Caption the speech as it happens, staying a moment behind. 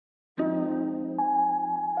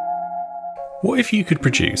What if you could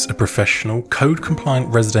produce a professional,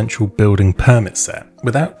 code-compliant residential building permit set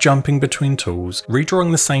without jumping between tools,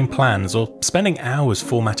 redrawing the same plans, or spending hours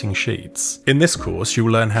formatting sheets? In this course,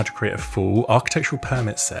 you'll learn how to create a full architectural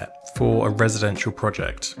permit set for a residential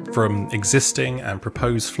project, from existing and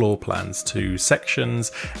proposed floor plans to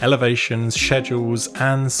sections, elevations, schedules,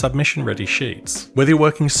 and submission-ready sheets. Whether you're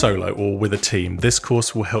working solo or with a team, this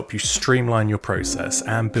course will help you streamline your process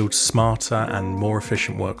and build smarter and more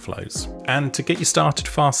efficient workflows. And to get you started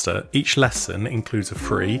faster, each lesson includes a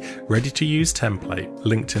free, ready-to-use template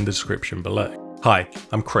linked in the description below. Hi,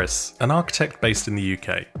 I'm Chris, an architect based in the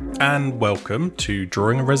UK, and welcome to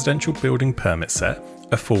Drawing a Residential Building Permit Set,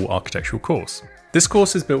 a full architectural course. This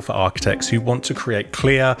course is built for architects who want to create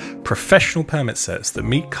clear, professional permit sets that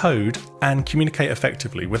meet code and communicate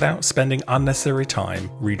effectively without spending unnecessary time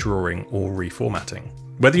redrawing or reformatting.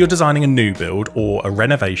 Whether you're designing a new build or a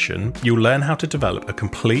renovation, you'll learn how to develop a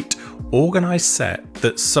complete, organised set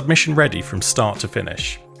that's submission ready from start to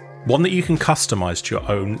finish. One that you can customise to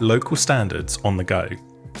your own local standards on the go.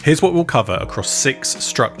 Here's what we'll cover across 6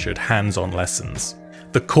 structured hands-on lessons.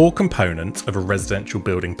 The core components of a residential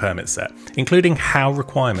building permit set, including how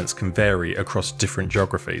requirements can vary across different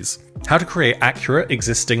geographies, how to create accurate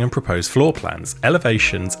existing and proposed floor plans,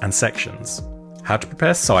 elevations and sections, how to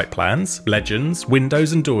prepare site plans, legends,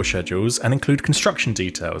 windows and door schedules and include construction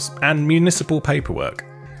details and municipal paperwork,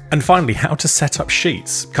 and finally how to set up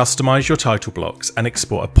sheets, customise your title blocks and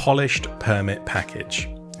export a polished permit package.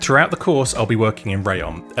 Throughout the course, I'll be working in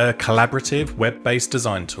Rayon, a collaborative web-based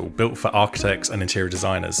design tool built for architects and interior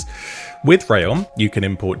designers. With Rayon, you can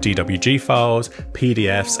import DWG files,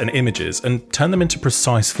 PDFs and images and turn them into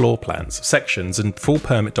precise floor plans, sections and full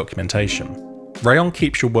permit documentation. Rayon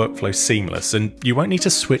keeps your workflow seamless and you won't need to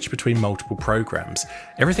switch between multiple programs.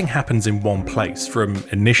 Everything happens in one place, from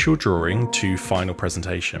initial drawing to final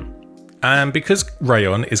presentation. And because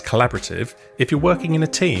Rayon is collaborative, if you're working in a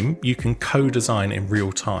team, you can co-design in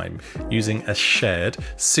real time using a shared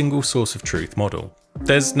single source of truth model.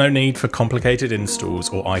 There's no need for complicated installs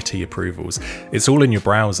or IT approvals. It's all in your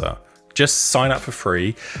browser. Just sign up for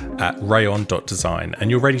free at Rayon.design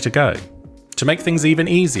and you're ready to go. To make things even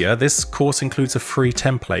easier, this course includes a free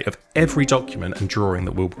template of every document and drawing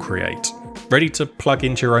that we'll create, ready to plug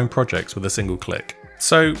into your own projects with a single click.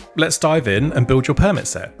 So let's dive in and build your permit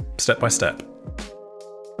set, step by step.